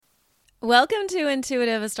Welcome to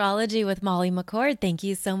Intuitive Astrology with Molly McCord. Thank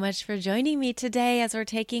you so much for joining me today as we're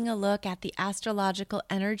taking a look at the astrological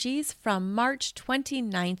energies from March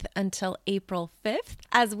 29th until April 5th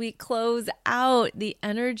as we close out the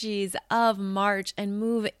energies of March and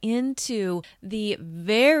move into the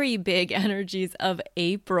very big energies of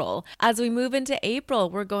April. As we move into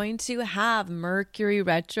April, we're going to have Mercury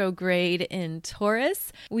retrograde in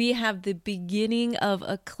Taurus. We have the beginning of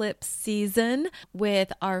eclipse season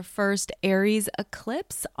with our first Aries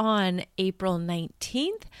eclipse on April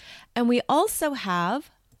 19th. And we also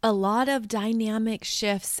have a lot of dynamic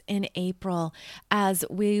shifts in April as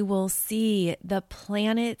we will see the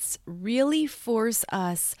planets really force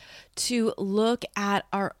us to look at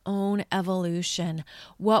our own evolution,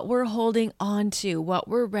 what we're holding on to, what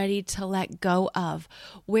we're ready to let go of,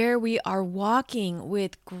 where we are walking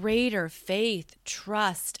with greater faith,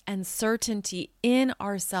 trust, and certainty in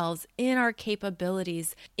ourselves, in our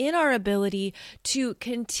capabilities, in our ability to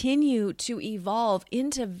continue to evolve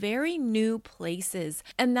into very new places.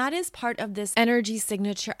 And that is part of this energy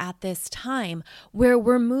signature at this time, where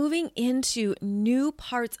we're moving into new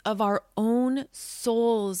parts of our own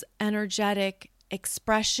soul's energetic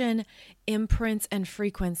expression, imprints, and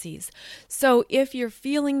frequencies. So if you're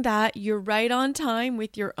feeling that, you're right on time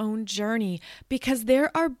with your own journey because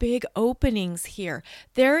there are big openings here.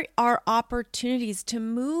 There are opportunities to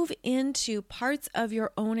move into parts of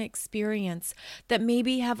your own experience that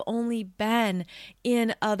maybe have only been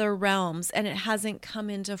in other realms and it hasn't come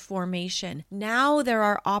into formation. Now there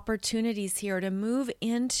are opportunities here to move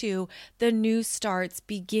into the new starts,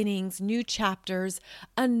 beginnings, new chapters,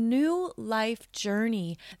 a new life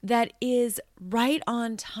journey that is right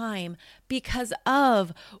on time because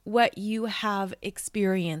of what you have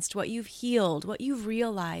experienced, what you've healed, what you've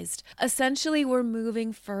realized. Essentially, we're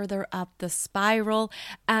moving further up the spiral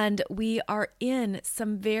and we are in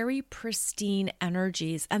some very pristine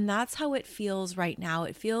energies. And that's how it feels right now.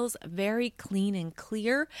 It feels very clean and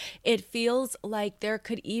clear. It feels like there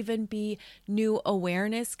could even be new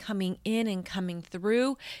awareness coming in and coming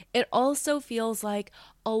through. It also feels like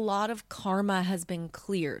a lot of karma has been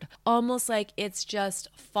cleared, almost like it's just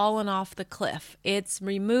fallen off the cliff. It's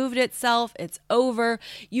removed itself. It's over.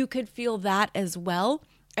 You could feel that as well.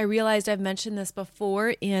 I realized I've mentioned this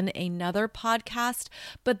before in another podcast,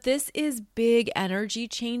 but this is big energy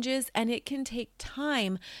changes and it can take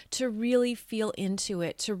time to really feel into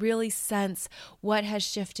it, to really sense what has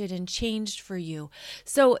shifted and changed for you.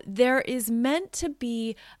 So there is meant to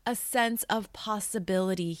be a sense of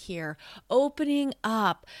possibility here, opening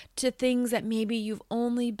up to things that maybe you've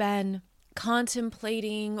only been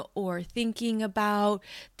contemplating or thinking about,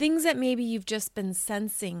 things that maybe you've just been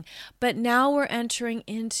sensing. But now we're entering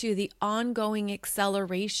into the ongoing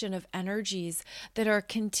acceleration of energies that are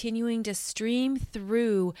continuing to stream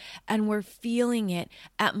through, and we're feeling it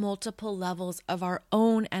at multiple levels of our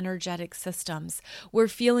own energetic systems. We're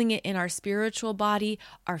feeling it in our spiritual body,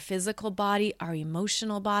 our physical body, our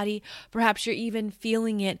emotional body. Perhaps you're even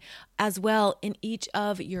feeling it as well in each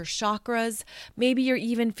of your chakras. Maybe you're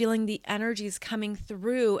even feeling the energies coming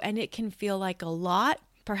through and it can feel like a lot,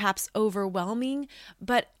 perhaps overwhelming,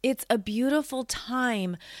 but it's a beautiful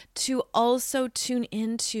time to also tune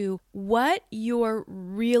into what you're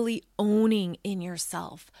really owning in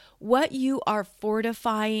yourself, what you are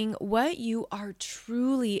fortifying, what you are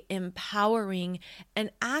truly empowering and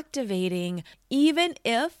activating, even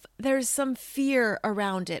if there's some fear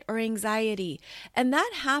around it or anxiety. And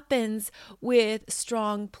that happens with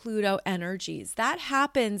strong Pluto energies. That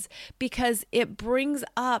happens because it brings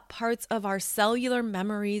up parts of our cellular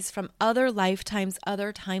memories from other lifetimes,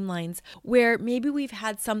 other timelines, where maybe we've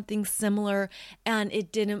had something similar and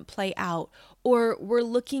it didn't play out, or we're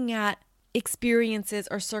looking at experiences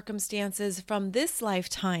or circumstances from this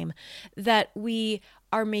lifetime that we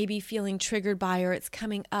are maybe feeling triggered by or it's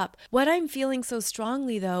coming up. What I'm feeling so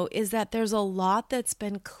strongly though is that there's a lot that's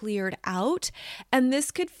been cleared out, and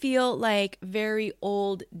this could feel like very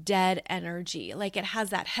old dead energy, like it has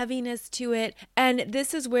that heaviness to it. And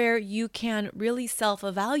this is where you can really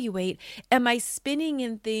self-evaluate. Am I spinning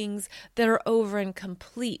in things that are over and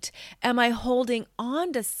complete? Am I holding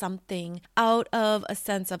on to something out of a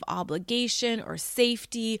sense of obligation or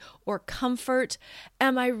safety or comfort?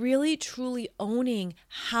 Am I really truly owning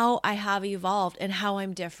how I have evolved and how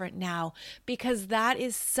I'm different now? Because that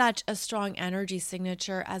is such a strong energy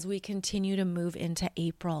signature as we continue to move into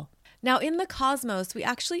April. Now, in the cosmos, we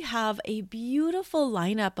actually have a beautiful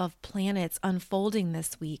lineup of planets unfolding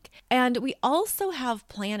this week. And we also have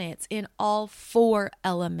planets in all 4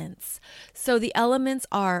 elements. So the elements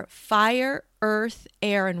are fire, earth,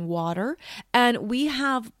 air, and water. And we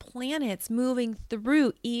have planets moving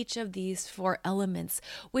through each of these 4 elements,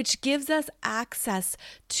 which gives us access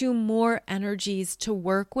to more energies to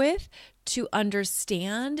work with, to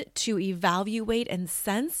understand, to evaluate and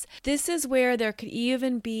sense. This is where there could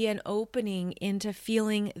even be an opening into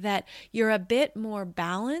feeling that you're a bit more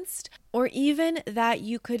balanced, or even that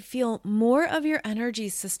you could feel more of your energy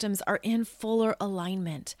systems are in fuller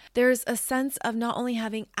alignment. There's a sense of not only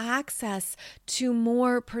having access to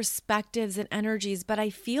more perspectives and energies, but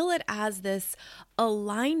I feel it as this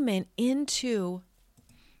alignment into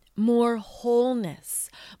more wholeness,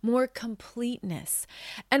 more completeness.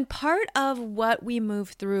 And part of what we move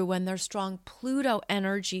through when there's strong Pluto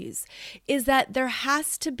energies is that there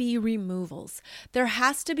has to be removals. There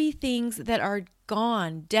has to be things that are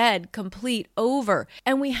gone, dead, complete, over.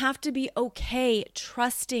 And we have to be okay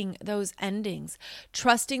trusting those endings,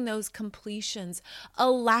 trusting those completions,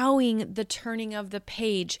 allowing the turning of the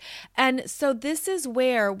page. And so this is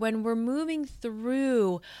where, when we're moving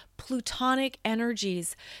through Plutonic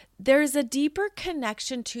energies, there's a deeper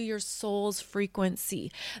connection to your soul's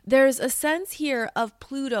frequency. There's a sense here of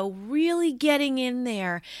Pluto really getting in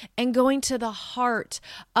there and going to the heart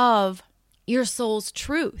of your soul's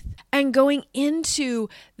truth and going into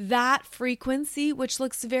that frequency, which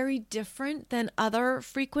looks very different than other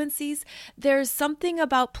frequencies. There's something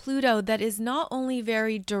about Pluto that is not only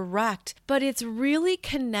very direct, but it's really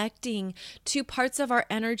connecting to parts of our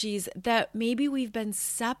energies that maybe we've been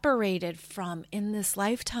separated from in this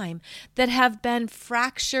lifetime, that have been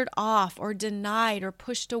fractured off or denied or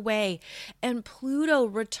pushed away. And Pluto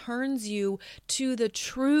returns you to the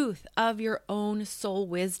truth of your own soul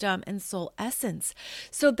wisdom and soul essence.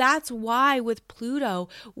 So that's why with Pluto,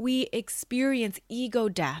 we experience ego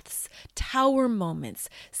deaths, tower moments,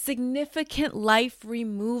 significant life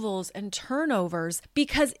removals and turnovers,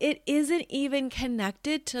 because it isn't even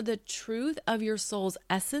connected to the truth of your soul's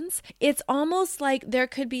essence. It's almost like there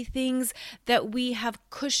could be things that we have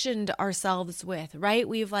cushioned ourselves with, right?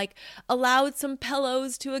 We've allowed some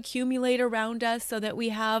pillows to accumulate around us so that we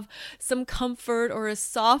have some comfort or a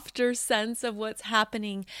softer sense of what's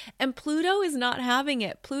happening. And Pluto is not having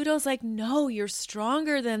it. Pluto's like, no, you're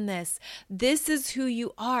stronger than this. This is who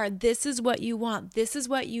you are. This is what you want. This is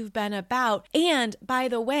what you've been about. And by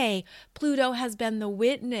the way, Pluto has been the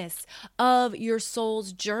witness of your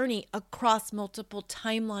soul's journey across multiple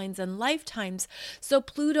timelines and lifetimes. So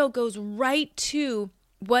Pluto goes right to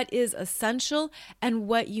what is essential and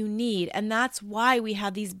what you need. And that's why we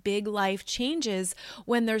have these big life changes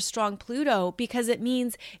when there's strong Pluto, because it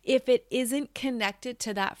means if it isn't connected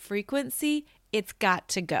to that frequency, it's got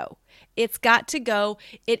to go. It's got to go.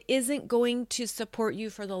 It isn't going to support you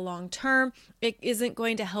for the long term. It isn't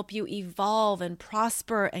going to help you evolve and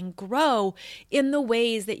prosper and grow in the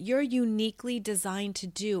ways that you're uniquely designed to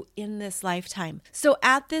do in this lifetime. So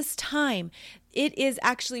at this time, it is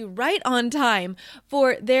actually right on time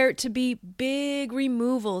for there to be big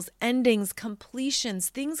removals, endings, completions,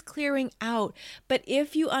 things clearing out. But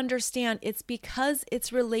if you understand it's because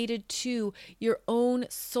it's related to your own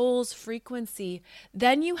soul's frequency,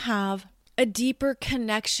 then you have a deeper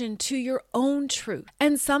connection to your own truth.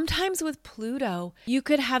 And sometimes with Pluto, you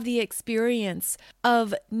could have the experience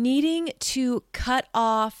of needing to cut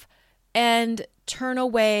off and turn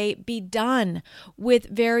away, be done with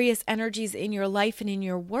various energies in your life and in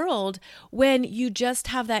your world, when you just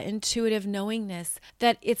have that intuitive knowingness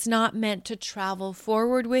that it's not meant to travel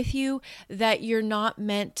forward with you, that you're not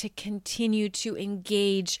meant to continue to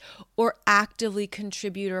engage or actively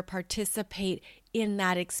contribute or participate in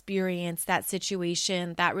that experience, that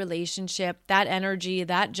situation, that relationship, that energy,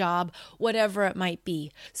 that job, whatever it might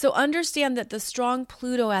be. So understand that the strong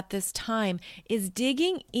Pluto at this time is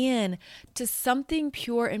digging in to something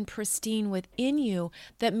pure and pristine within you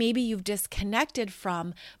that maybe you've disconnected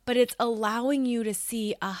from, but it's allowing you to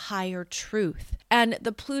see a higher truth. And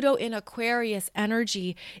the Pluto in Aquarius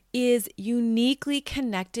energy is uniquely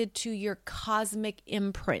connected to your cosmic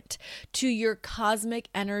imprint, to your cosmic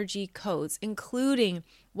energy codes, including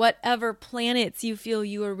whatever planets you feel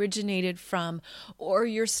you originated from, or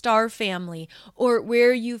your star family, or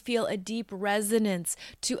where you feel a deep resonance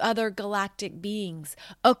to other galactic beings.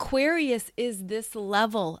 Aquarius is this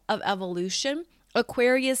level of evolution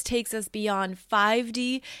Aquarius takes us beyond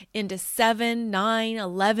 5D into 7, 9,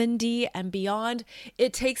 11D and beyond.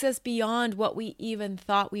 It takes us beyond what we even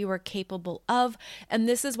thought we were capable of. And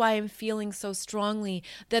this is why I'm feeling so strongly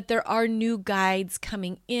that there are new guides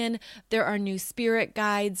coming in. There are new spirit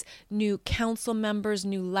guides, new council members,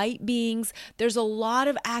 new light beings. There's a lot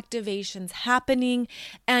of activations happening.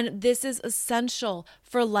 And this is essential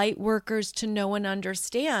for light workers to know and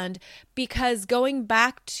understand, because going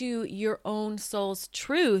back to your own soul's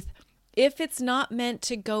truth, if it's not meant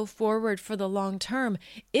to go forward for the long term,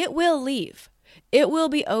 it will leave. It will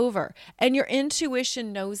be over. And your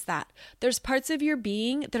intuition knows that. There's parts of your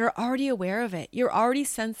being that are already aware of it. You're already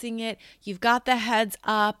sensing it. You've got the heads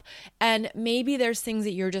up. And maybe there's things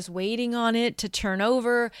that you're just waiting on it to turn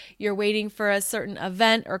over. You're waiting for a certain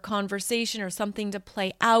event or conversation or something to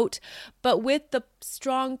play out. But with the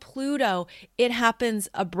strong Pluto, it happens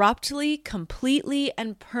abruptly, completely,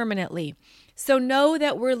 and permanently. So know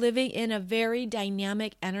that we're living in a very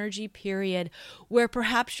dynamic energy period where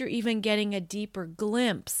perhaps you're even getting a deeper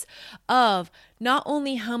glimpse of not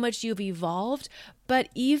only how much you've evolved, but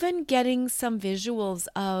even getting some visuals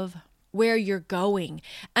of where you're going.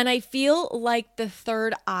 And I feel like the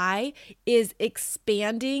third eye is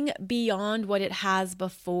expanding beyond what it has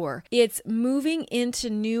before. It's moving into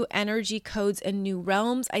new energy codes and new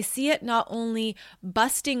realms. I see it not only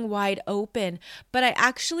busting wide open, but I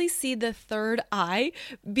actually see the third eye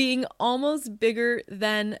being almost bigger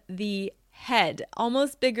than the head,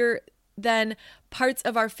 almost bigger than parts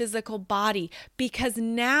of our physical body, because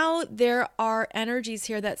now there are energies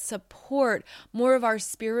here that support more of our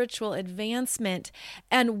spiritual advancement.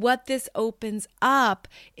 And what this opens up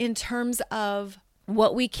in terms of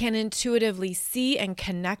what we can intuitively see and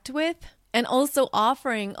connect with, and also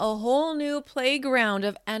offering a whole new playground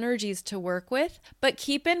of energies to work with. But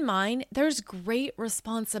keep in mind, there's great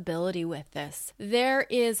responsibility with this. There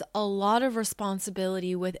is a lot of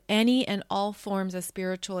responsibility with any and all forms of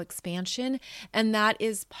spiritual expansion, and that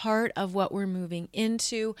is part of what we're moving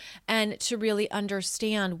into, and to really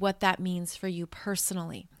understand what that means for you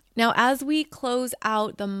personally. Now, as we close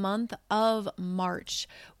out the month of March,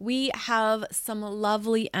 we have some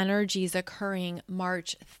lovely energies occurring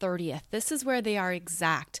March 30th. This is where they are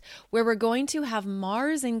exact, where we're going to have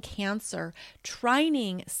Mars in Cancer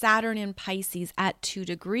trining Saturn in Pisces at 2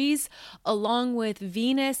 degrees, along with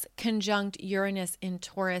Venus conjunct Uranus in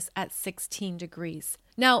Taurus at 16 degrees.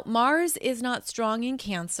 Now, Mars is not strong in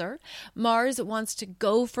Cancer. Mars wants to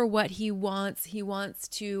go for what he wants. He wants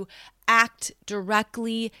to act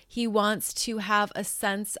directly. He wants to have a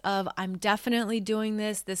sense of, I'm definitely doing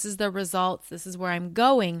this. This is the results. This is where I'm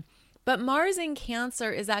going. But Mars in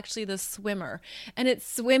Cancer is actually the swimmer, and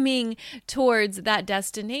it's swimming towards that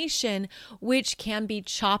destination, which can be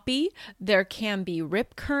choppy. There can be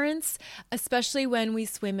rip currents, especially when we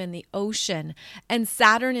swim in the ocean. And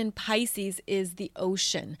Saturn in Pisces is the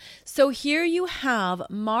ocean. So here you have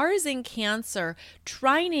Mars in Cancer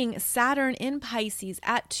trining Saturn in Pisces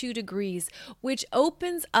at 2 degrees, which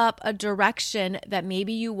opens up a direction that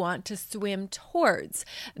maybe you want to swim towards,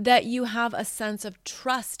 that you have a sense of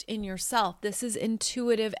trust in yourself. This is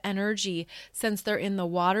intuitive energy since they're in the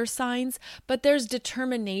water signs, but there's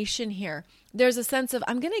determination here. There's a sense of,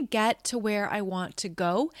 I'm going to get to where I want to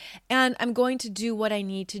go, and I'm going to do what I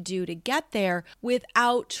need to do to get there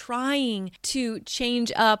without trying to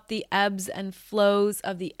change up the ebbs and flows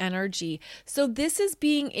of the energy. So this is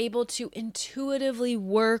being able to intuitively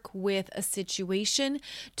work with a situation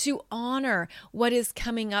to honor what is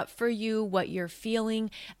coming up for you, what you're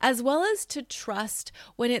feeling, as well as to trust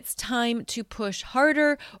when it's time to push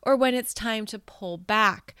harder or when it's time to pull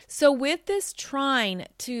back. So with this trine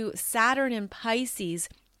to Saturn in Pisces,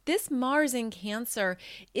 this Mars in Cancer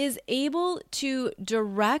is able to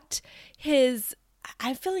direct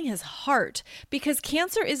I'm feeling his heart, because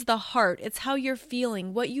Cancer is the heart. It's how you're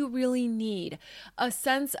feeling, what you really need, a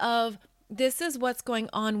sense of, this is what's going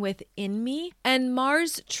on within me. And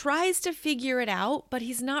Mars tries to figure it out, but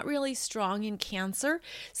he's not really strong in Cancer.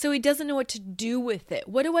 So he doesn't know what to do with it.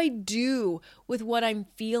 What do I do with what I'm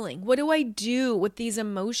feeling? What do I do with these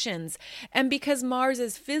emotions? And because Mars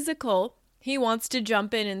is physical, he wants to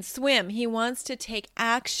jump in and swim. He wants to take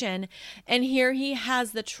action. And here he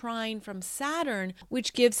has the trine from Saturn,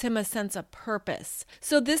 which gives him a sense of purpose.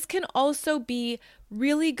 So this can also be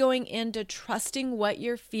really going into trusting what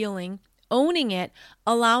you're feeling, owning it,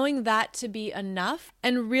 allowing that to be enough,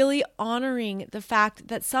 and really honoring the fact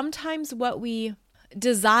that sometimes what we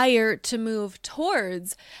desire to move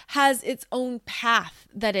towards has its own path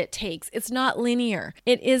that it takes. It's not linear.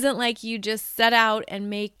 It isn't like you just set out and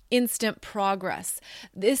make instant progress.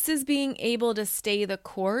 This is being able to stay the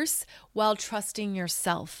course while trusting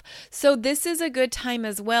yourself. So this is a good time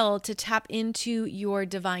as well to tap into your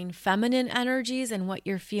divine feminine energies and what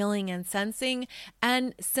you're feeling and sensing,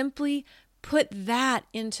 and simply put that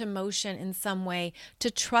into motion in some way to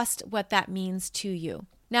trust what that means to you.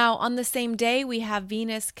 Now, on the same day, we have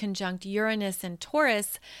Venus conjunct Uranus in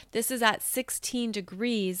Taurus. This is at 16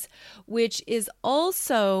 degrees, which is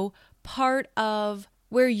also part of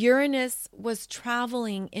where Uranus was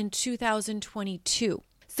traveling in 2022.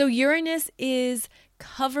 So Uranus is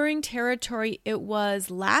covering territory it was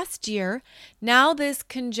last year. Now this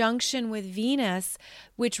conjunction with Venus,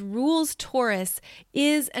 which rules Taurus,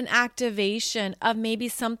 is an activation of maybe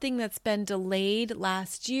something that's been delayed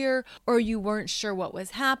last year, or you weren't sure what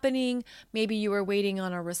was happening. Maybe you were waiting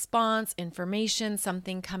on a response, information,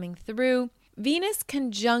 something coming through. Venus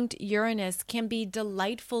conjunct Uranus can be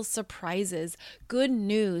delightful surprises, good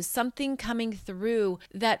news, something coming through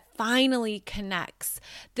that finally connects.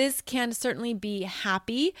 This can certainly be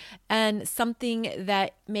happy and something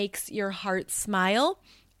that makes your heart smile.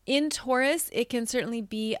 In Taurus, it can certainly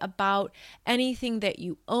be about anything that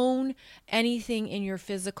you own, anything in your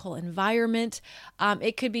physical environment.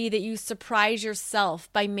 It could be that you surprise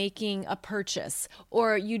yourself by making a purchase,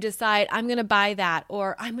 or you decide, I'm going to buy that,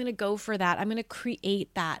 or I'm going to go for that. I'm going to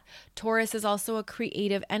create that. Taurus is also a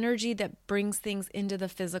creative energy that brings things into the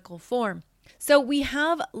physical form. So we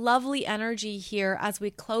have lovely energy here as we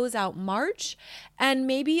close out March, and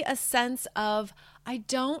maybe a sense of, I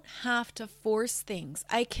don't have to force things.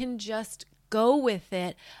 I can just go with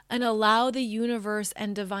it and allow the universe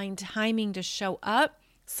and divine timing to show up,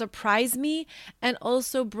 surprise me, and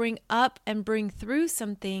also bring up and bring through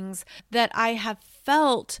some things that I have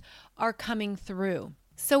felt are coming through.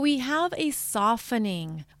 So we have a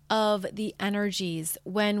softening of the energies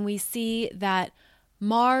when we see that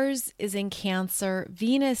Mars is in Cancer,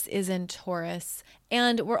 Venus is in Taurus,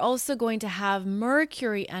 and we're also going to have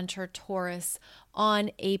Mercury enter Taurus on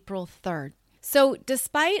April 3rd. So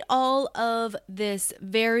despite all of this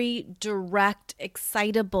very direct,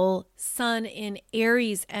 excitable Sun in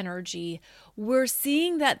Aries energy, we're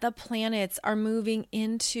seeing that the planets are moving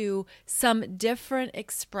into some different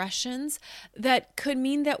expressions that could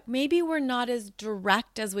mean that maybe we're not as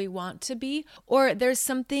direct as we want to be, or there's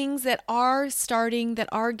some things that are starting, that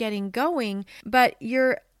are getting going, but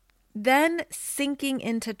you're then sinking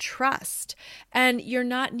into trust, and you're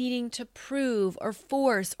not needing to prove or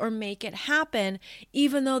force or make it happen,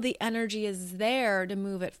 even though the energy is there to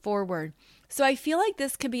move it forward. So I feel like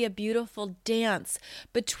this could be a beautiful dance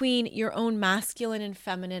between your own masculine and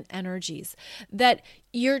feminine energies, that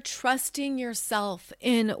you're trusting yourself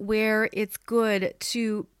in where it's good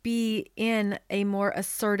to be in a more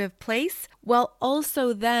assertive place, while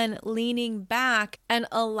also then leaning back and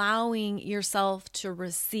allowing yourself to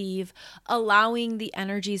receive, allowing the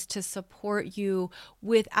energies to support you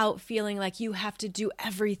without feeling like you have to do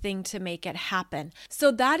everything to make it happen.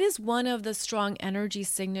 So that is one of the strong energy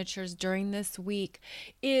signatures during this week,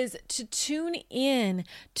 is to tune in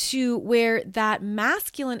to where that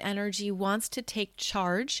masculine energy wants to take charge.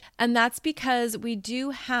 And that's because we do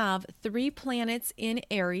have 3 planets in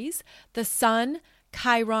Aries, the Sun,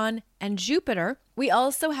 Chiron, and Jupiter. We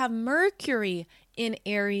also have Mercury in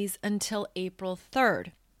Aries until April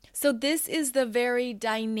 3rd. So this is the very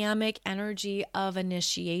dynamic energy of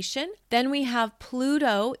initiation. Then we have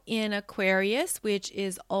Pluto in Aquarius, which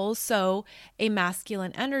is also a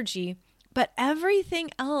masculine energy. But everything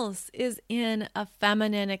else is in a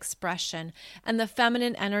feminine expression. And the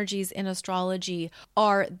feminine energies in astrology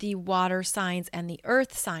are the water signs and the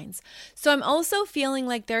earth signs. So I'm also feeling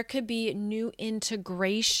like there could be new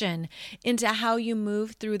integration into how you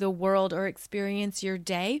move through the world or experience your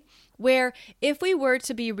day, where if we were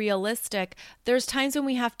to be realistic, there's times when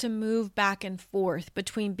we have to move back and forth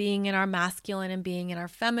between being in our masculine and being in our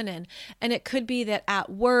feminine. And it could be that at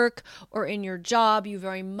work or in your job, you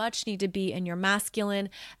very much need to be in your masculine.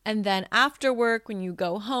 And then after work, when you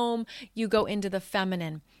go home, you go into the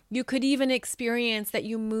feminine. You could even experience that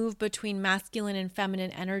you move between masculine and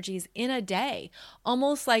feminine energies in a day,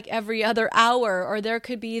 almost like every other hour, or there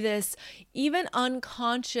could be this even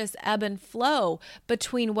unconscious ebb and flow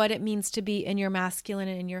between what it means to be in your masculine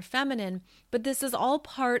and in your feminine. But this is all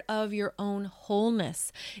part of your own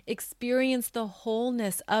wholeness. Experience the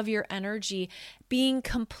wholeness of your energy, being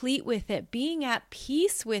complete with it, being at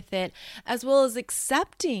peace with it, as well as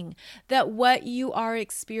accepting that what you are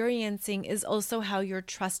experiencing is also how you're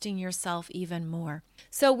trusting trusting yourself even more.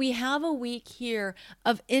 So we have a week here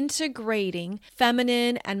of integrating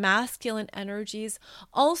feminine and masculine energies,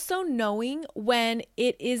 also knowing when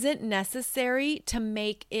it isn't necessary to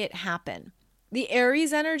make it happen. The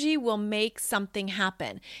Aries energy will make something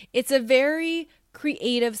happen. It's a very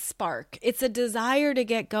creative spark. It's a desire to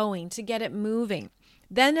get going, to get it moving.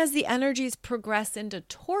 Then as the energies progress into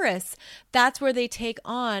Taurus, that's where they take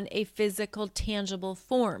on a physical, tangible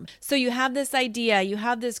form. So you have this idea, you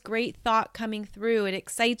have this great thought coming through, it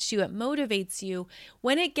excites you, it motivates you.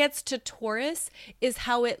 When it gets to Taurus is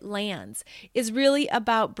how it lands, is really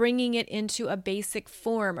about bringing it into a basic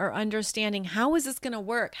form or understanding how is this going to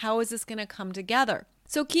work? How is this going to come together?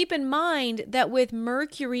 So keep in mind that with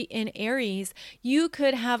Mercury in Aries, you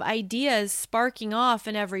could have ideas sparking off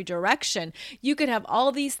in every direction. You could have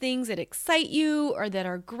all these things that excite you or that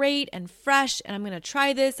are great and fresh, and I'm going to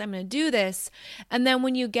try this, I'm going to do this. And then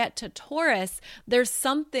when you get to Taurus, there's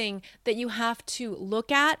something that you have to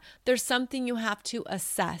look at. There's something you have to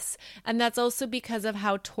assess. And that's also because of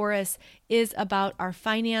how Taurus is about our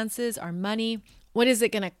finances, our money. What is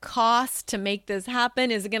it going to cost to make this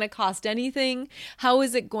happen? Is it going to cost anything? How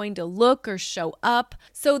is it going to look or show up?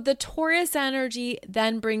 So the Taurus energy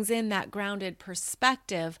then brings in that grounded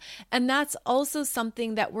perspective. And that's also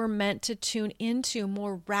something that we're meant to tune into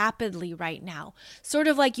more rapidly right now. Sort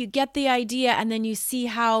of like you get the idea and then you see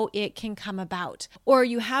how it can come about. Or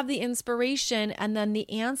you have the inspiration and then the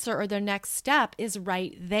answer or the next step is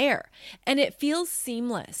right there. And it feels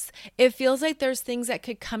seamless. It feels like there's things that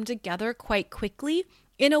could come together quite quickly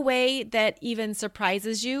in a way that even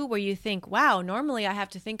surprises you, where you think, wow, normally I have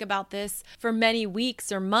to think about this for many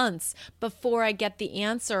weeks or months before I get the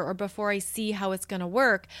answer or before I see how it's going to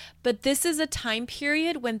work. But this is a time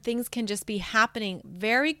period when things can just be happening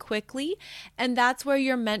very quickly. And that's where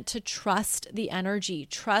you're meant to trust the energy,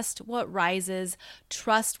 trust what rises,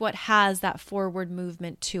 trust what has that forward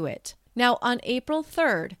movement to it. Now, on April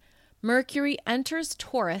 3rd, Mercury enters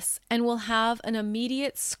Taurus and will have an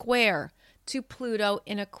immediate square to Pluto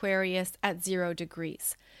in Aquarius at 0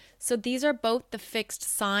 degrees. So these are both the fixed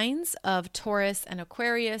signs of Taurus and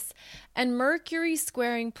Aquarius, and Mercury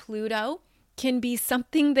squaring Pluto can be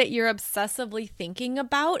something that you're obsessively thinking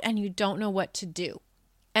about and you don't know what to do.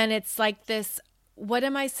 And it's like this, what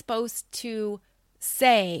am I supposed to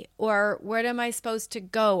say, or where am I supposed to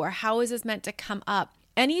go, or how is this meant to come up?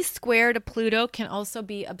 Any square to Pluto can also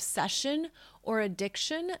be obsession or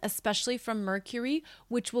addiction, especially from Mercury,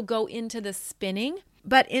 which will go into the spinning.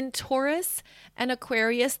 But in Taurus and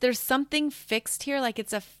Aquarius, there's something fixed here, like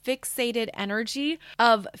it's a fixated energy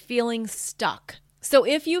of feeling stuck. So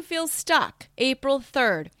if you feel stuck, April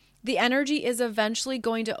 3rd, the energy is eventually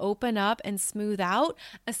going to open up and smooth out,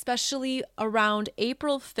 especially around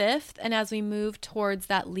April 5th and as we move towards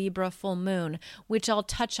that Libra full moon, which I'll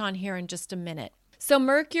touch on here in just a minute. So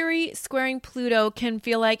Mercury squaring Pluto can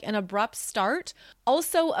feel like an abrupt start,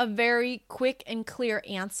 also a very quick and clear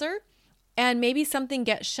answer, and maybe something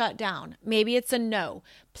gets shut down. Maybe it's a no.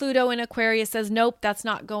 Pluto in Aquarius says, nope, that's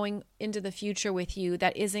not going into the future with you.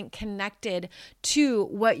 That isn't connected to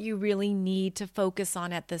what you really need to focus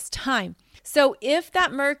on at this time. So if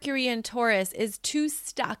that Mercury in Taurus is too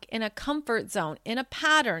stuck in a comfort zone, in a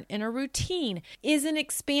pattern, in a routine, isn't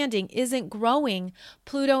expanding, isn't growing,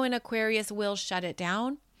 Pluto in Aquarius will shut it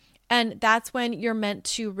down. And that's when you're meant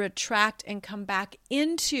to retract and come back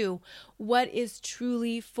into what is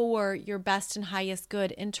truly for your best and highest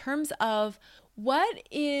good in terms of what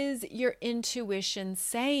is your intuition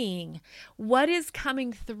saying? What is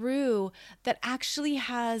coming through that actually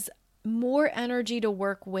has more energy to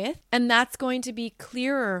work with? And that's going to be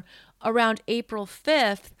clearer around April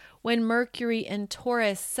 5th when Mercury in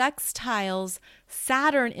Taurus sextiles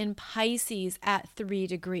Saturn in Pisces at 3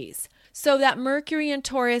 degrees. So that Mercury in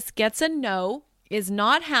Taurus gets a no, is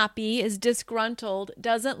not happy, is disgruntled,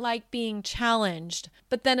 doesn't like being challenged.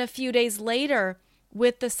 But then a few days later,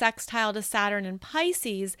 with the sextile to Saturn in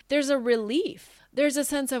Pisces, there's a relief. There's a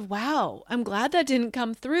sense of, wow, I'm glad that didn't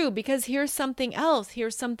come through because here's something else.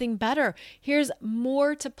 Here's something better. Here's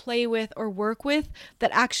more to play with or work with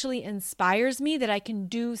that actually inspires me that I can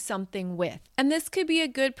do something with. And this could be a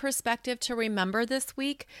good perspective to remember this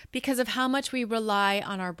week because of how much we rely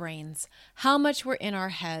on our brains, how much we're in our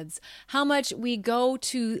heads, how much we go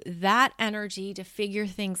to that energy to figure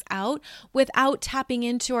things out without tapping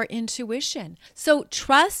into our intuition. So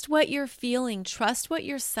trust what you're feeling, trust what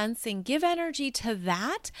you're sensing, give energy to into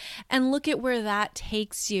that and look at where that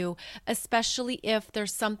takes you, especially if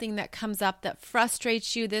there's something that comes up that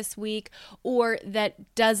frustrates you this week or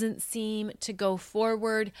that doesn't seem to go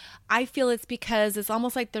forward. I feel it's because it's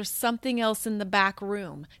almost like there's something else in the back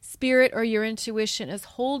room. Spirit or your intuition is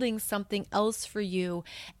holding something else for you,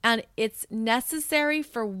 and it's necessary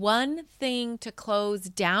for one thing to close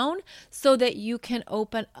down so that you can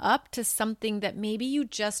open up to something that maybe you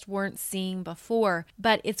just weren't seeing before,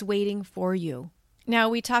 but it's waiting for you. Now,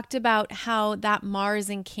 we talked about how that Mars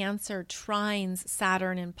in Cancer trines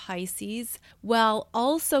Saturn in Pisces, while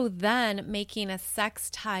also then making a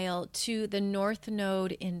sextile to the North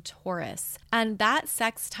Node in Taurus. And that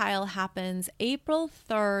sextile happens April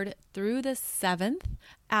 3rd through the 7th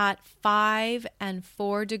at 5 and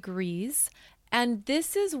 4 degrees. And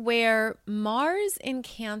this is where Mars in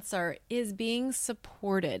Cancer is being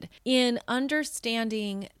supported in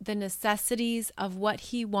understanding the necessities of what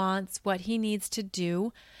he wants, what he needs to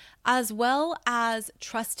do, as well as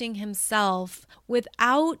trusting himself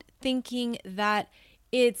without thinking that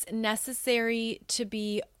it's necessary to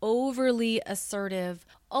be overly assertive.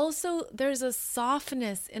 Also, there's a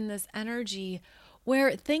softness in this energy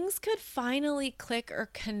where things could finally click or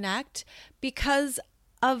connect because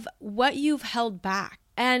of what you've held back.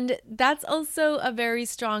 And that's also a very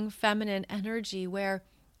strong feminine energy where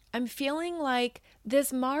I'm feeling like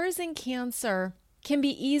this Mars in Cancer can be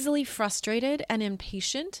easily frustrated and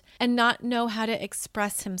impatient and not know how to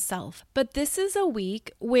express himself. But this is a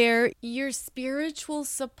week where your spiritual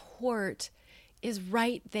support is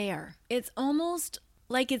right there. It's almost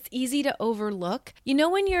like it's easy to overlook. You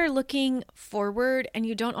know, when you're looking forward and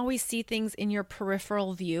you don't always see things in your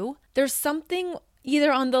peripheral view, there's something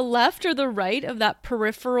either on the left or the right of that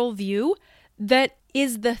peripheral view that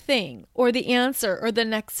is the thing or the answer or the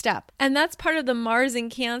next step. And that's part of the Mars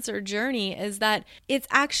in Cancer journey, is that it's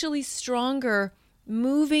actually stronger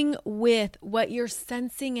moving with what you're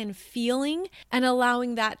sensing and feeling and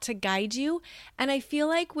allowing that to guide you. And I feel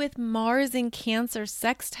like with Mars in Cancer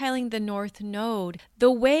sextiling the North Node,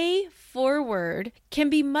 the way forward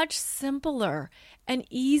can be much simpler and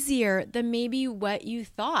easier than maybe what you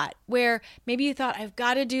thought, where maybe you thought, I've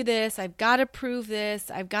got to do this, I've got to prove this,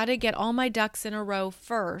 I've got to get all my ducks in a row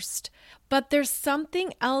first. But there's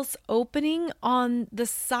something else opening on the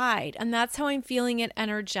side, and that's how I'm feeling it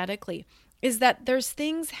energetically, is that there's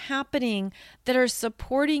things happening that are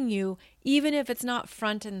supporting you, even if it's not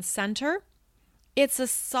front and center. It's a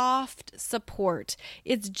soft support.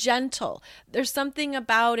 It's gentle. There's something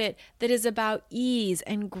about it that is about ease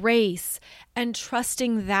and grace and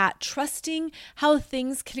trusting how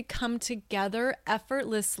things can come together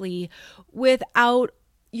effortlessly without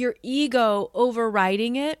your ego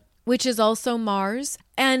overriding it, which is also Mars,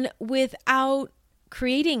 and without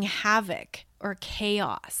creating havoc or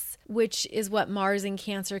chaos, which is what Mars in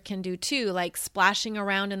Cancer can do too, like splashing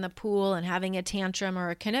around in the pool and having a tantrum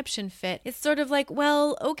or a conniption fit. It's sort of like,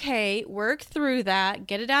 well, okay, work through that,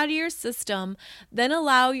 get it out of your system, then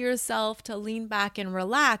allow yourself to lean back and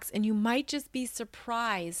relax, and you might just be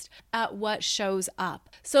surprised at what shows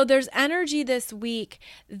up. So there's energy this week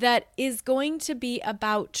that is going to be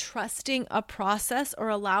about trusting a process or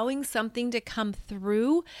allowing something to come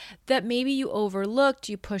through that maybe you overlooked,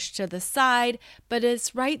 you pushed to the side, but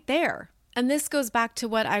it's right there. And this goes back to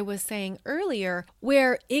what I was saying earlier,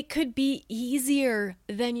 where it could be easier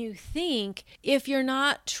than you think if you're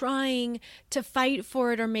not trying to fight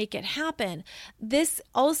for it or make it happen. This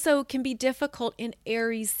also can be difficult in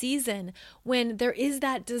Aries season when there is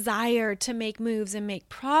that desire to make moves and make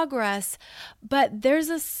progress, but there's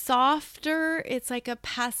a softer, it's like a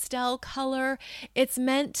pastel color. It's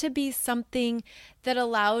meant to be something that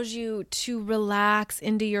allows you to relax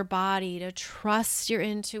into your body, to trust your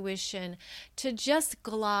intuition, to just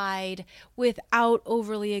glide without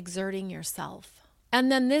overly exerting yourself.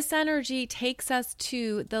 And then this energy takes us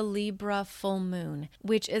to the Libra full moon,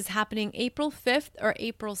 which is happening April 5th or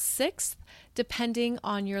April 6th, depending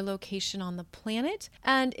on your location on the planet.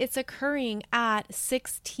 And it's occurring at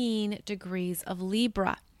 16 degrees of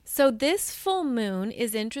Libra. So this full moon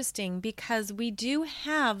is interesting because we do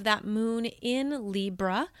have that moon in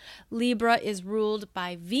Libra. Libra is ruled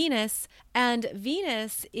by Venus, and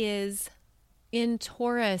Venus is in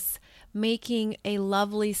Taurus, making a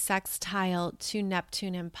lovely sextile to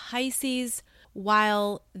Neptune in Pisces,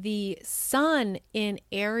 while the sun in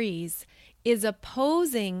Aries is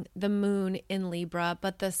opposing the moon in Libra,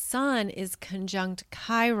 but the sun is conjunct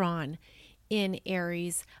Chiron in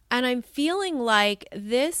Aries. And I'm feeling like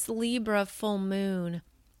this Libra full moon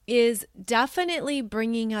is definitely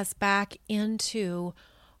bringing us back into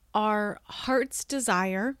our heart's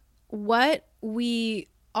desire, what we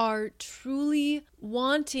are truly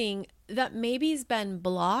wanting that maybe's been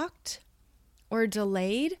blocked or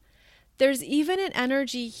delayed. There's even an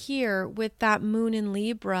energy here with that moon in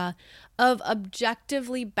Libra of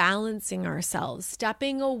objectively balancing ourselves,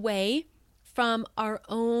 stepping away from our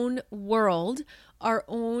own world, our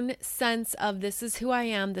own sense of this is who I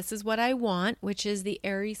am, this is what I want, which is the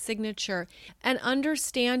Aries signature, and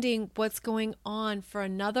understanding what's going on for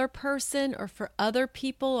another person or for other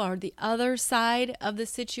people or the other side of the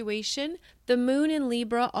situation. The moon in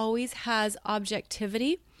Libra always has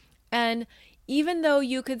objectivity, and even though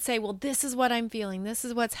you could say, well, this is what I'm feeling, this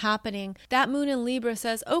is what's happening, that moon in Libra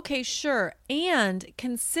says, okay, sure, and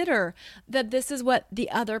consider that this is what the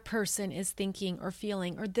other person is thinking or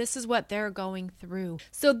feeling, or this is what they're going through.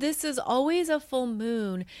 So this is always a full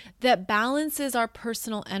moon that balances our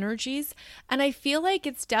personal energies. And I feel like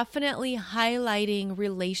it's definitely highlighting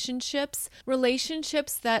relationships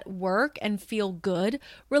that work and feel good,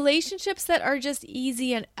 relationships that are just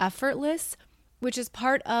easy and effortless, which is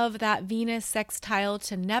part of that Venus sextile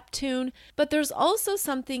to Neptune. But there's also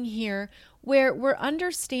something here where we're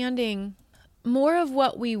understanding more of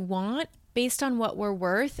what we want based on what we're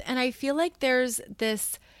worth. And I feel like there's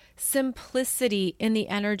this simplicity in the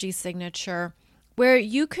energy signature where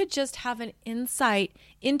you could just have an insight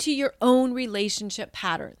into your own relationship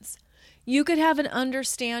patterns. You could have an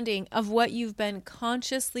understanding of what you've been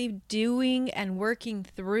consciously doing and working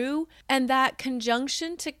through, and that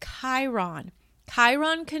conjunction to Chiron.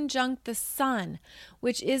 Chiron conjunct the sun,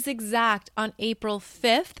 which is exact on April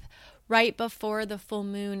 5th, right before the full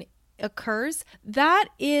moon occurs. That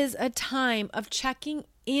is a time of checking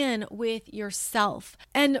in with yourself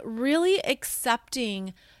and really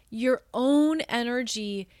accepting your own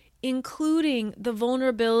energy, including the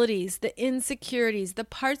vulnerabilities, the insecurities, the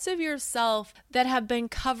parts of yourself that have been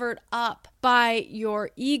covered up by your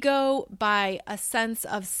ego, by a sense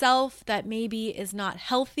of self that maybe is not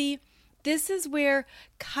healthy. This is where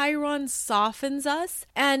Chiron softens us,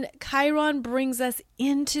 and Chiron brings us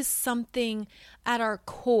into something at our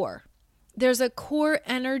core. There's a core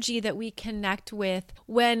energy that we connect with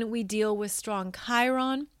when we deal with strong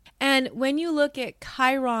Chiron. And when you look at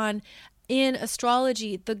Chiron in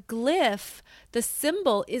astrology, the glyph, the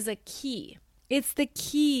symbol, is a key. It's the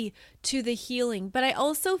key to the healing, but I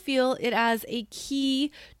also feel it as a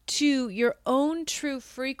key to your own true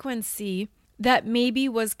frequency that maybe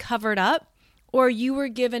was covered up, or you were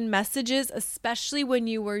given messages, especially when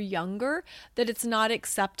you were younger, that it's not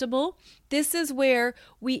acceptable. This is where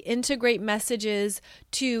we integrate messages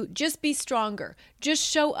to just be stronger, just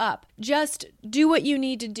show up, just do what you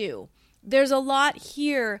need to do. There's a lot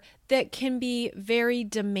here that can be very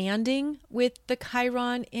demanding with the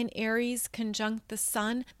Chiron in Aries conjunct the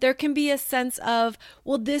sun. There can be a sense of,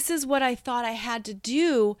 well, this is what I thought I had to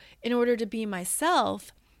do in order to be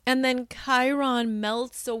myself. And then Chiron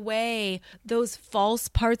melts away those false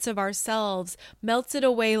parts of ourselves, melts it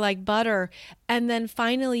away like butter. And then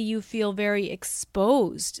finally you feel very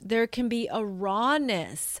exposed. There can be a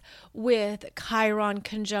rawness with Chiron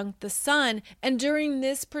conjunct the sun. And during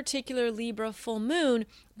this particular Libra full moon,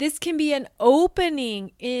 this can be an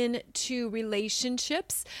opening into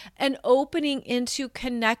relationships, an opening into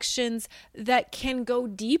connections that can go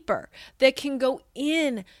deeper, that can go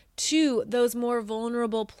in to those more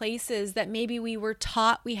vulnerable places that maybe we were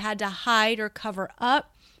taught we had to hide or cover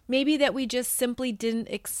up, maybe that we just simply didn't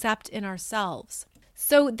accept in ourselves.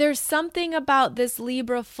 So there's something about this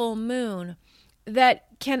Libra full moon that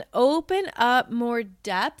can open up more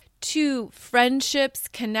depth to friendships,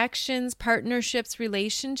 connections, partnerships,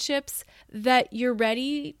 relationships that you're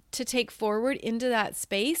ready to take forward into that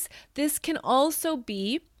space. This can also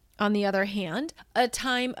be, on the other hand, a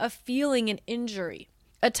time of feeling an injury,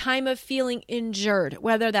 a time of feeling injured,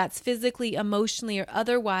 whether that's physically, emotionally, or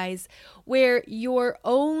otherwise, where your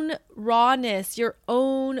own rawness, your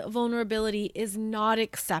own vulnerability is not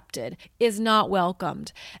accepted, is not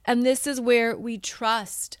welcomed. And this is where we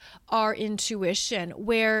trust our intuition,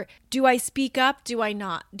 where do I speak up? Do I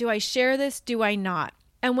not? Do I share this? Do I not?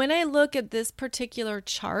 And when I look at this particular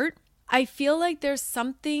chart, I feel like there's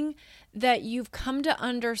something that you've come to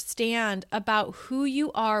understand about who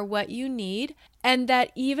you are, what you need, and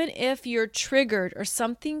that even if you're triggered or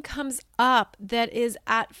something comes up that is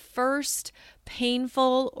at first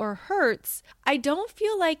painful or hurts, I don't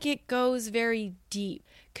feel like it goes very deep.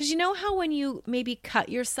 Because you know how when you maybe cut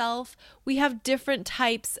yourself, we have different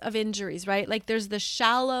types of injuries, right? Like there's the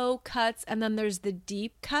shallow cuts and then there's the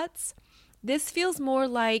deep cuts. This feels more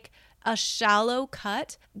like a shallow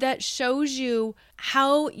cut that shows you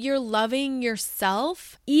how you're loving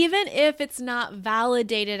yourself, even if it's not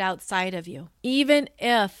validated outside of you, even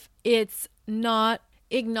if it's not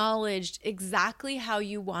acknowledged exactly how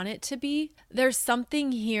you want it to be, there's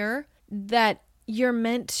something here that you're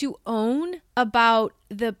meant to own about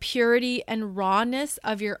the purity and rawness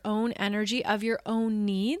of your own energy, of your own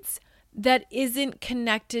needs, that isn't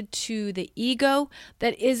connected to the ego,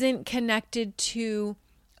 that isn't connected to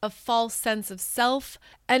a false sense of self.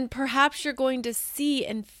 And perhaps you're going to see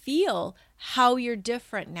and feel how you're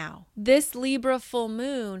different now. This Libra full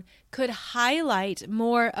moon could highlight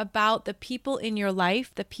more about the people in your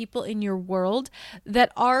life, the people in your world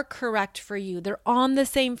that are correct for you. They're on the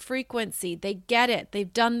same frequency. They get it.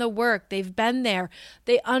 They've done the work. They've been there.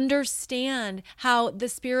 They understand how the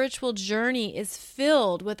spiritual journey is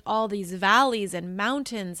filled with all these valleys and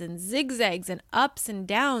mountains and zigzags and ups and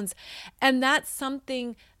downs. And that's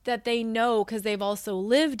something that they know because they've also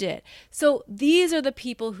lived it. So these are the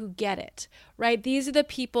people who get it, right? These are the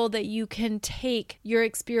people that you can take your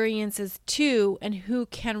experiences to and who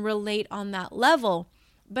can relate on that level.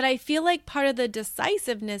 But I feel like part of the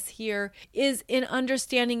decisiveness here is in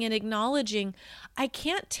understanding and acknowledging, I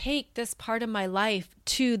can't take this part of my life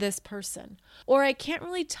to this person, or I can't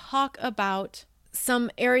really talk about some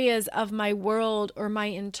areas of my world or my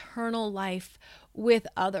internal life with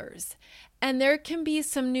others. And there can be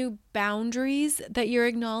some new boundaries that you're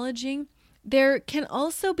acknowledging. There can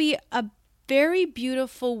also be a very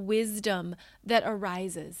beautiful wisdom that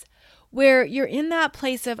arises where you're in that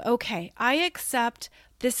place of, okay, I accept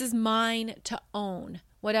this is mine to own,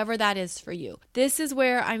 whatever that is for you. This is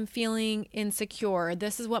where I'm feeling insecure.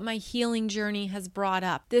 This is what my healing journey has brought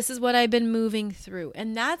up. This is what I've been moving through.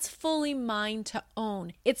 And that's fully mine to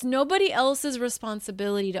own. It's nobody else's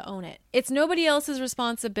responsibility to own it. It's nobody else's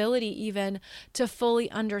responsibility even to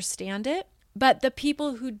fully understand it. But the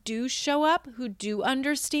people who do show up, who do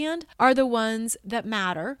understand, are the ones that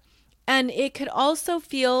matter. And it could also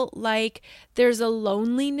feel like there's a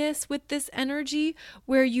loneliness with this energy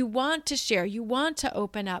where you want to share, you want to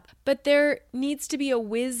open up, but there needs to be a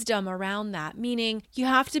wisdom around that, meaning you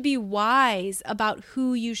have to be wise about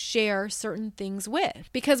who you share certain things with.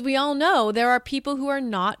 Because we all know there are people who are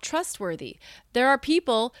not trustworthy. There are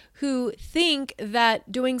people who think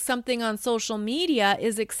that doing something on social media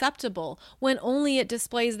is acceptable when only it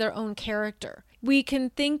displays their own character. We can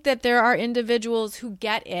think that there are individuals who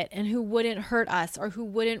get it and who wouldn't hurt us or who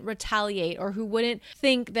wouldn't retaliate or who wouldn't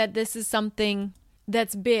think that this is something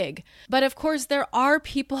that's big. But of course, there are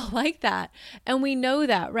people like that. And we know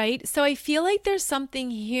that, right? So I feel like there's something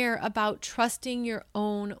here about trusting your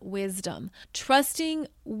own wisdom, trusting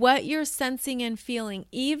what you're sensing and feeling,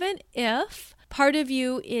 even if part of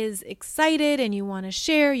you is excited and you want to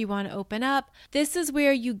share, you want to open up. This is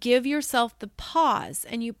where you give yourself the pause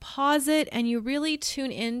and you pause it and you really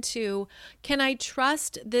tune into, can I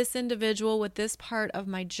trust this individual with this part of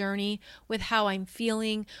my journey, with how I'm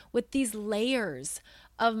feeling, with these layers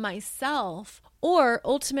of myself? Or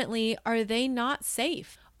ultimately, are they not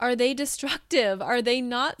safe? Are they destructive? Are they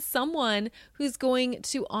not someone who's going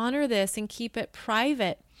to honor this and keep it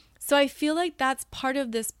private? So I feel like that's part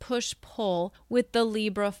of this push-pull with the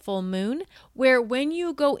Libra full moon, where when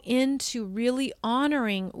you go into really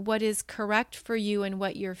honoring what is correct for you and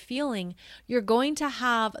what you're feeling, you're going to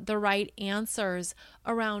have the right answers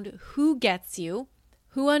around who gets you,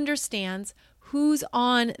 who understands, who's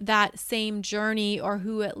on that same journey or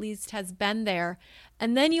who at least has been there.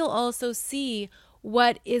 And then you'll also see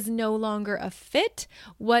what is no longer a fit,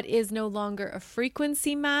 what is no longer a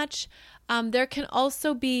frequency match. There can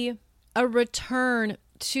also be a return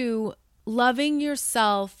to loving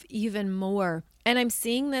yourself even more. And I'm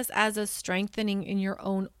seeing this as a strengthening in your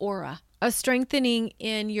own aura, a strengthening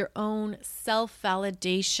in your own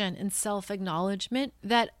self-validation and self-acknowledgement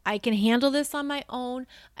that I can handle this on my own.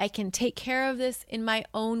 I can take care of this in my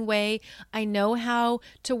own way. I know how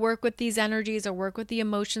to work with these energies or work with the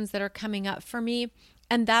emotions that are coming up for me.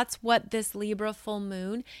 And that's what this Libra full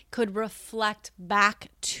moon could reflect back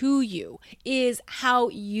to you, is how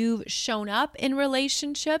you've shown up in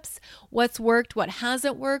relationships, what's worked, what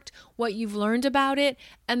hasn't worked, what you've learned about it,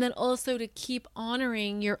 and then also to keep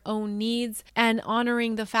honoring your own needs and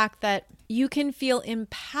honoring the fact that you can feel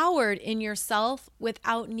empowered in yourself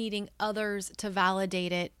without needing others to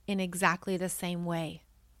validate it in exactly the same way.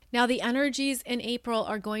 Now, the energies in April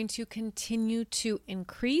are going to continue to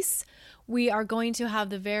increase. We are going to have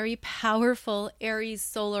the very powerful Aries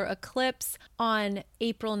solar eclipse on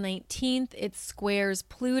April 19th. It squares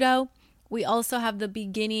Pluto. We also have the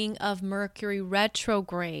beginning of Mercury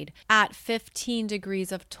retrograde at 15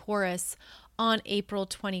 degrees of Taurus on April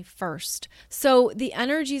 21st. So the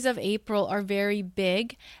energies of April are very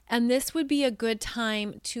big, and this would be a good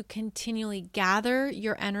time to continually gather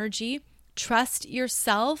your energy, Trust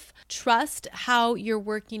yourself, trust how you're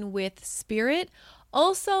working with spirit.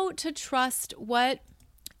 Also to trust what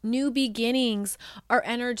new beginnings are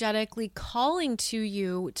energetically calling to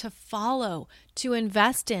you to follow, to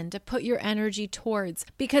invest in, to put your energy towards,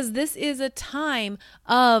 because this is a time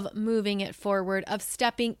of moving it forward, of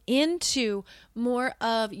stepping into more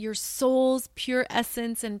of your soul's pure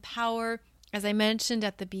essence and power, as I mentioned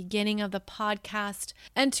at the beginning of the podcast,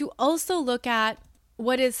 and to also look at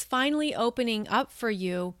what is finally opening up for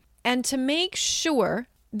you and to make sure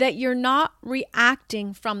that you're not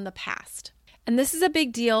reacting from the past. And this is a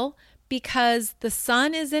big deal because the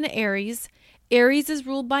sun is in Aries. Aries is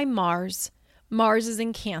ruled by Mars. Mars is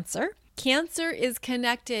in Cancer. Cancer is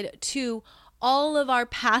connected to all of our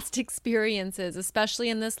past experiences, especially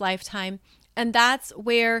in this lifetime. And that's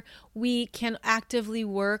where we can actively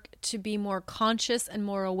work to be more conscious and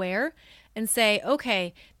more aware and say,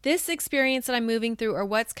 okay, this experience that I'm moving through or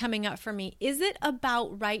what's coming up for me, is it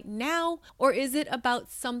about right now or is it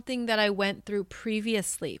about something that I went through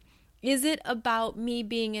previously? Is it about me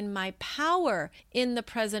being in my power in the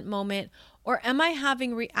present moment? Or am I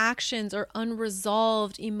having reactions or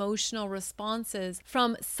unresolved emotional responses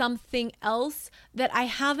from something else that I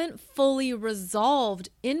haven't fully resolved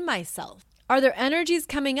in myself? Are there energies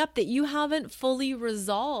coming up that you haven't fully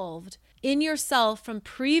resolved in yourself from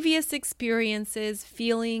previous experiences,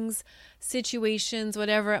 feelings, situations,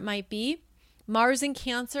 whatever it might be? Mars in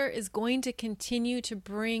Cancer is going to continue to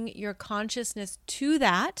bring your consciousness to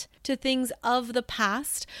that, to things of the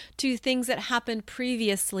past, to things that happened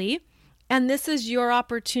previously. And this is your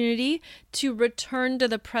opportunity to return to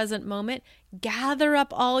the present moment, gather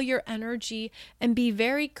up all your energy, and be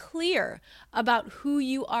very clear about who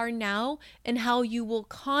you are now and how you will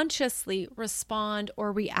consciously respond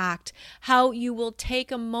or react, how you will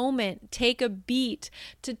take a moment, take a beat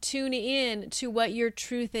to tune in to what your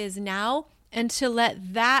truth is now, and to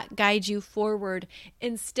let that guide you forward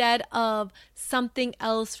instead of something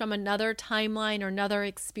else from another timeline or another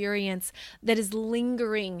experience that is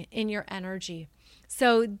lingering in your energy.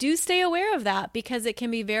 So do stay aware of that because it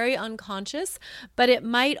can be very unconscious, but it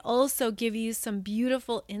might also give you some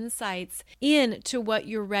beautiful insights into what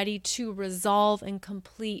you're ready to resolve and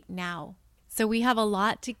complete now. So we have a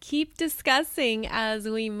lot to keep discussing as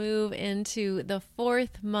we move into the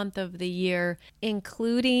fourth month of the year,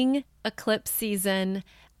 including eclipse season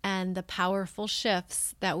and the powerful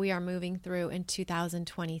shifts that we are moving through in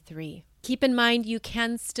 2023. Keep in mind, you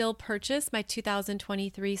can still purchase my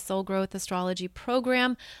 2023 Soul Growth Astrology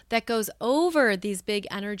program that goes over these big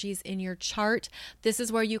energies in your chart. This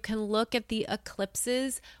is where you can look at the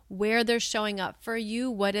eclipses, where they're showing up for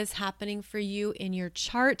you, what is happening for you in your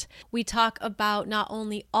chart. We talk about not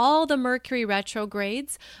only all the Mercury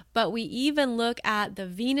retrogrades, but we even look at the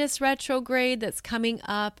Venus retrograde that's coming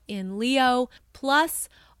up in Leo, plus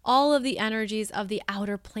all of the energies of the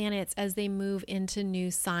outer planets as they move into new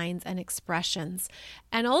signs and expressions.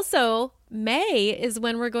 And also, May is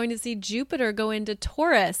when we're going to see Jupiter go into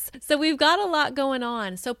Taurus. So we've got a lot going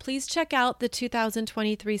on. So please check out the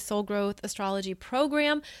 2023 Soul Growth Astrology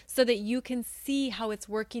program so that you can see how it's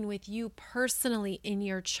working with you personally in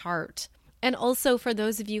your chart. And also, for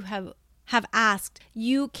those of you who have asked,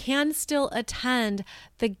 you can still attend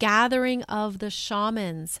the Gathering of the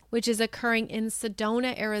Shamans, which is occurring in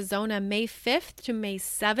Sedona, Arizona, May 5th to May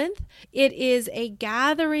 7th. It is a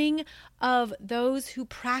gathering of those who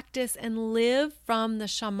practice and live from the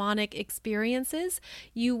shamanic experiences.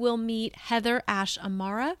 You will meet Heather Ash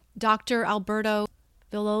Amara, Dr. Alberto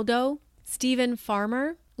Villoldo, Stephen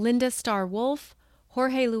Farmer, Linda Starr Wolf,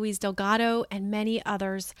 Jorge Luis Delgado, and many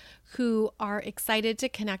others who are excited to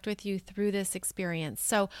connect with you through this experience.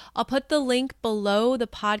 So I'll put the link below the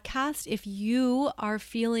podcast if you are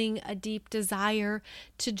feeling a deep desire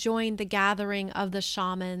to join the Gathering of the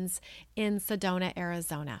Shamans in Sedona,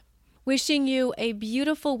 Arizona. Wishing you a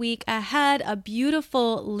beautiful week ahead, a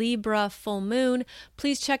beautiful Libra full moon.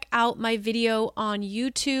 Please check out my video on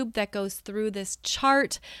YouTube that goes through this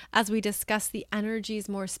chart as we discuss the energies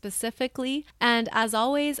more specifically. And as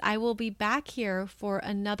always, I will be back here for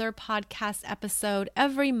another podcast episode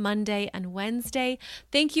every Monday and Wednesday.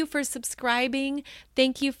 Thank you for subscribing.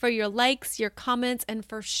 Thank you for your likes, your comments, and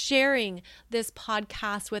for sharing this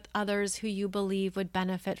podcast with others who you believe would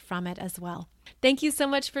benefit from it as well. Thank you so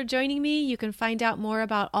much for joining me. You can find out more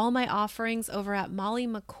about all my offerings over at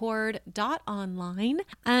mollymccord.online.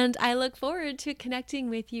 And I look forward to connecting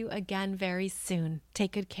with you again very soon.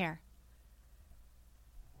 Take good care.